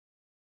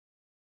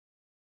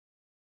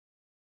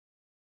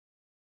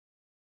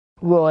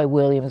Roy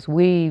Williams,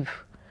 we've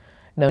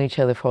known each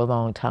other for a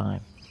long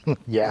time.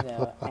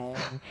 Yeah. And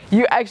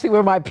you actually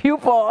were my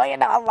pupil, a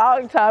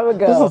long time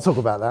ago. Let's not talk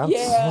about that.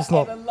 Yeah, Let's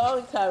not, a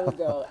long time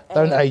ago.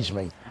 don't age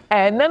me.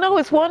 And no,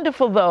 it's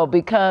wonderful though,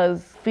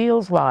 because it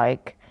feels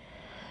like,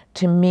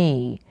 to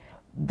me,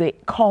 the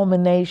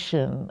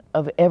culmination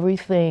of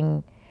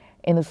everything,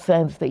 in a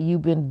sense, that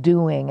you've been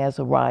doing as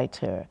a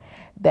writer,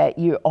 that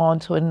you're on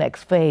to a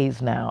next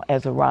phase now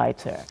as a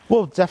writer.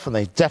 Well,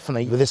 definitely.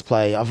 With this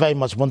play, I very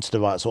much wanted to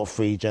write a sort of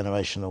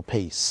three-generational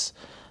piece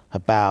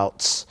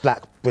about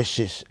Black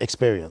British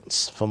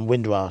experience, from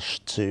Windrush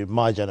to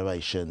my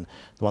generation,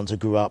 the ones who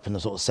grew up in the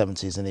sort of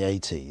 70s and the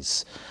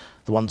 80s,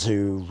 the ones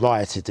who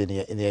rioted in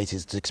the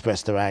 80s to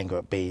express their anger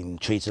at being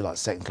treated like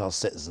second-class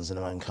citizens in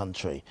their own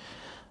country.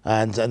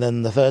 And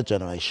then the third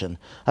generation.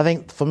 I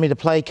think for me the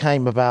play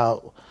came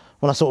about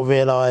when I sort of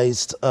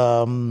realised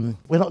we're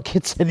not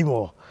kids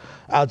anymore,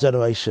 our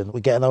generation.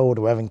 We're getting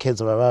older, we're having kids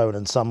of our own,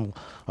 and some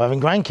are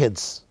having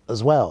grandkids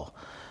as well.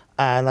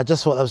 And I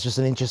just thought that was just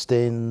an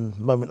interesting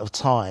moment of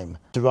time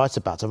to write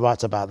about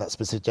that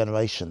specific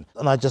generation.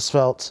 And I just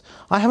felt,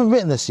 I haven't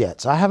written this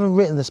yet. I haven't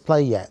written this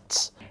play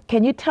yet.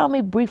 Can you tell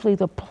me briefly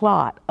the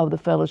plot of The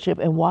Fellowship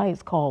and why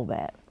it's called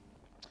that?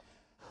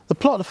 The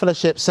plot of The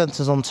Fellowship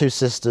centres on two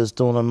sisters,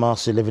 Dawn and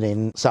Marcia, living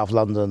in South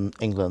London,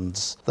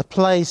 England. The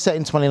play set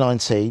in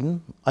 2019.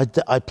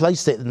 I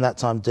placed it in that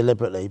time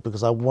deliberately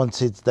because I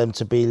wanted them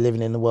to be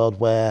living in a world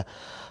where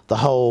the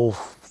whole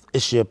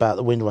issue about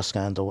the Windrush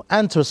scandal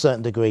and to a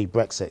certain degree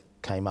Brexit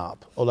came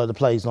up, although the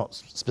play is not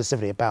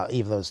specifically about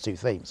either of those two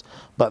themes,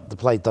 but the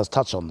play does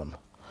touch on them.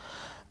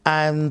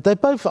 And they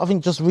both, I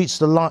think, just reached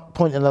the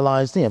point in their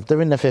lives,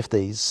 they're in their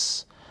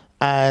 50s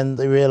and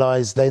they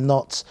realise they're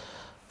not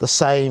the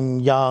same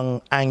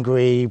young,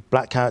 angry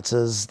black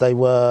characters they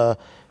were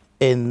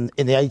in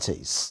the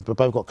 80s. They've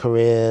both got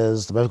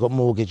careers, they've both got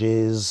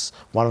mortgages,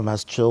 one of them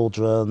has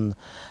children.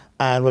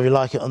 And whether you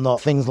like it or not,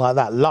 things like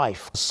that,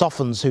 life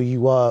softens who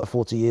you were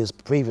 40 years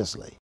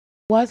previously.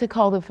 Why is it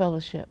called The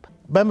Fellowship?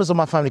 Members of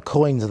my family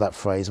coined that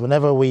phrase.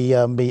 Whenever we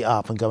meet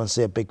up and go and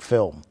see a big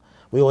film,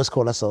 we always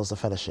call ourselves The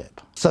Fellowship.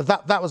 So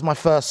that was my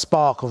first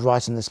spark of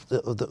writing this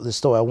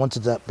story. I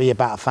wanted to be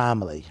about a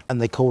family,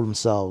 and they call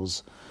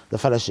themselves The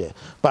Fellowship.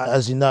 But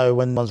as you know,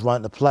 when one's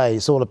writing a play,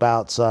 it's all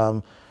about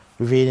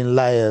revealing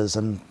layers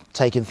and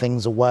taking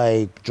things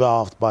away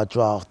draft by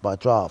draft by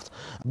draft.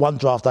 One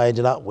draft I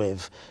ended up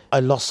with,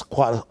 I lost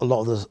quite a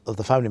lot of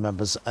the family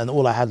members, and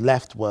all I had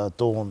left were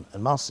Dawn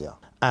and Marcia.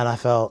 And I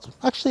felt,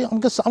 actually,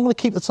 I'm going to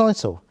keep the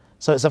title.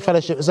 So it's a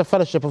fellowship. It's a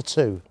fellowship of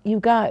two.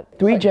 You've got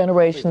three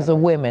generations of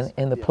women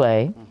in the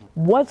play.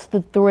 What's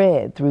the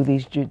thread through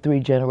these three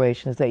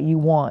generations that you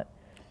want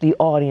the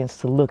audience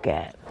to look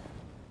at?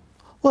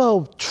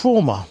 Well,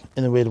 trauma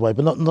in a weird way,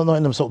 but not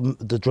in the sort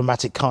of the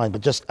dramatic kind,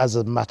 but just as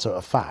a matter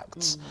of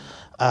fact.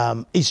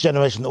 Each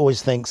generation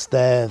always thinks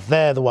they're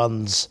the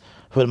ones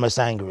who are the most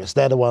angriest.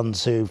 They're the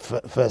ones who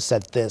first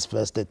said this,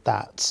 first did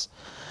that.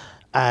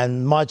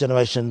 And my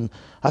generation,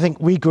 I think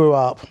we grew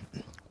up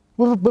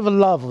with a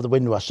love of the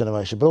Windrush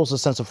generation, but also a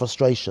sense of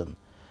frustration,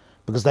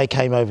 because they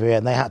came over here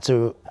and they had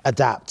to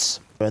adapt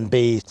and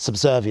be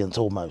subservient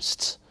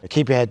almost.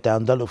 Keep your head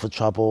down, don't look for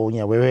trouble,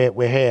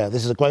 we're here.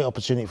 This is a great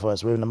opportunity for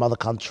us, we're in a mother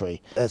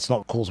country, let's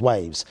not cause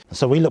waves.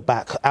 So we look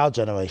back, our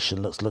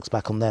generation looks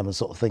back on them and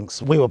sort of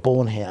thinks, we were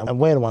born here and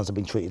we're the ones that have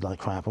been treated like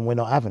crap and we're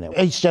not having it.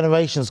 Each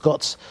generation's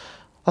got,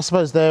 I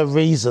suppose, their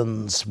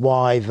reasons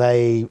why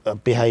they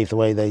behave the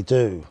way they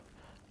do.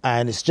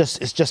 And it's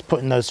just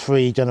putting those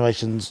three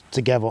generations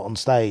together on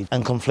stage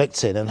and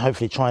conflicting and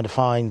hopefully trying to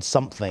find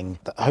something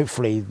that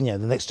hopefully the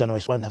next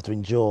generation won't have to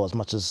endure as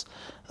much as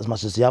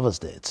the others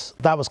did.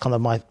 That was kind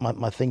of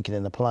my thinking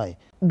in the play.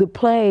 The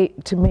play,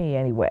 to me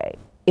anyway,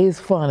 is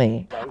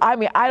funny. I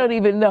mean, I don't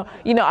even know.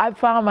 I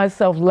found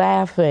myself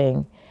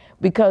laughing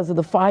because of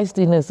the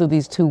feistiness of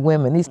these two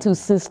women, these two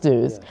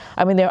sisters. Yes.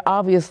 I mean, their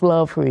obvious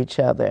love for each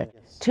other.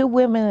 Yes. Two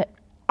women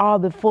are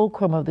the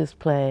fulcrum of this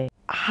play.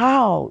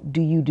 How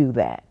do you do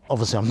that?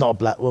 Obviously, I'm not a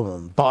black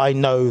woman, but I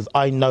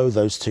know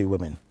those two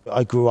women.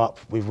 I grew up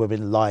with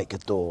women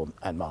like Dawn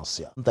and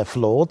Marcia. They're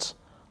flawed,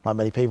 like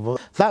many people.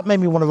 That made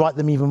me want to write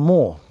them even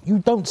more. You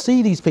don't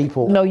see these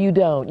people. No, you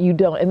don't,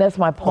 and that's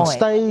my point. On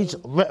stage,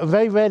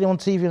 very rarely on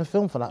TV and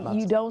film for that matter.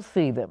 You don't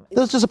see them.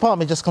 There's just a part of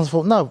me just comes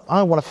thought, no,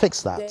 I want to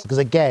fix that. Because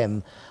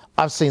again,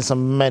 I've seen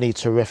many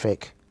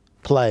terrific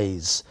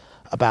plays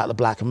about the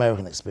black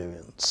American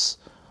experience,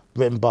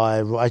 written by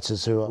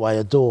writers who I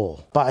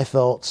adore. But I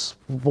thought,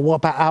 well, what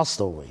about our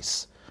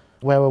stories?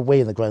 Where are we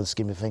in the grand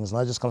scheme of things? And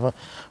I just kind of,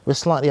 we're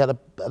slightly at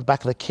the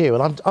back of the queue,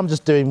 and I'm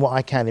just doing what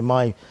I can in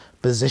my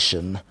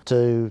position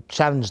to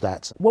challenge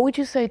that. What would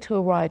you say to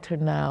a writer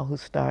now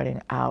who's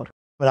starting out?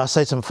 Well, I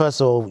say to them,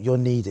 first of all, you're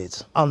needed.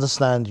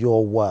 Understand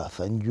your worth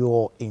and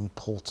your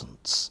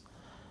importance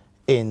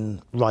in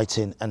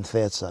writing and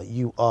theatre.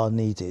 You are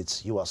needed.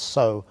 You are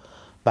so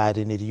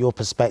badly needed. Your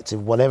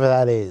perspective, whatever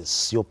that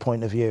is, your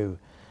point of view,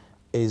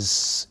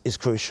 is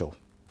crucial.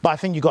 But I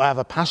think you've got to have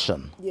a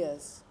passion.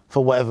 Yes.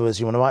 For whatever it is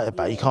you want to write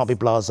about. Yes. You can't be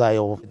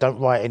blasé, or don't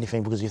write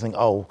anything because you think,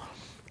 oh,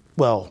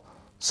 well,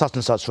 such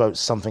and such wrote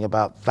something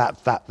about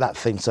that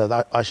thing, so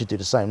that I should do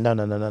the same. No,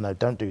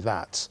 don't do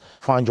that.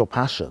 Find your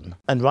passion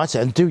and write it,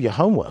 and do your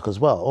homework as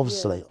well,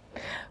 obviously.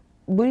 Yeah.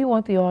 What do you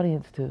want the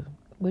audience to?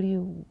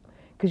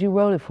 Because you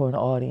wrote it for an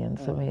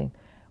audience. I mean,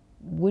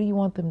 what do you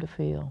want them to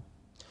feel?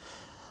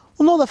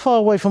 Well, not that far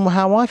away from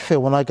how I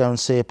feel when I go and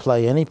see a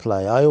play, any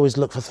play. I always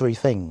look for three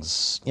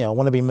things. You know, I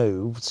want to be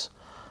moved,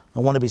 I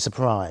want to be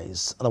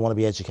surprised, and I want to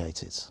be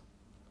educated.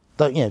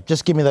 Don't, you know,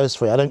 just give me those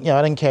three. I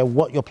don't care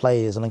what your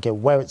play is, I don't care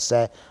where it's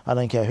set, I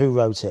don't care who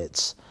wrote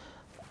it.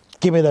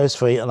 Give me those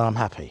three and I'm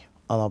happy,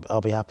 and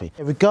I'll be happy.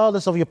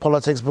 Regardless of your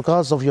politics,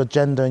 regardless of your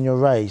gender and your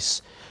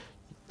race,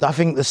 I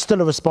think there's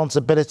still a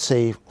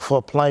responsibility for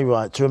a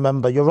playwright to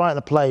remember you're writing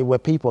a play where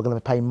people are going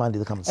to pay money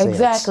to come and see it.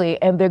 Exactly,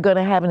 and they're going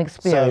to have an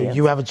experience. So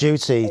you have a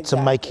duty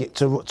to make it,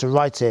 to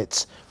write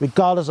it,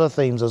 regardless of the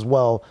themes, as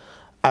well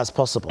as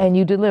possible. And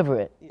you deliver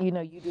it. You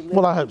know, you deliver.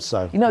 Well, I hope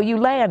so. You know, you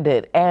land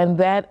it, and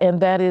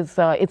that is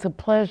it's a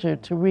pleasure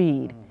to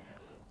read.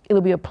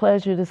 It'll be a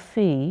pleasure to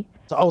see.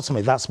 So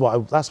ultimately, that's what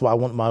I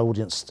want my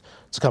audience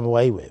to come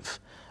away with,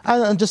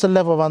 and just a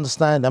level of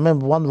understanding. I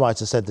remember one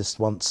writer said this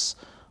once,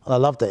 and I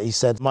loved it. He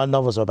said, "My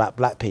novels are about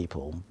black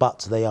people,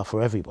 but they are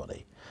for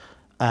everybody."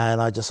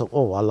 And I just thought,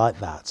 oh, I like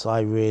that. So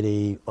I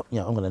really,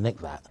 I'm going to nick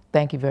that.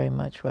 Thank you very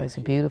much, Roy. It's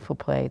a beautiful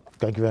play.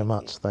 Thank you very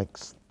much.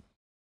 Thanks.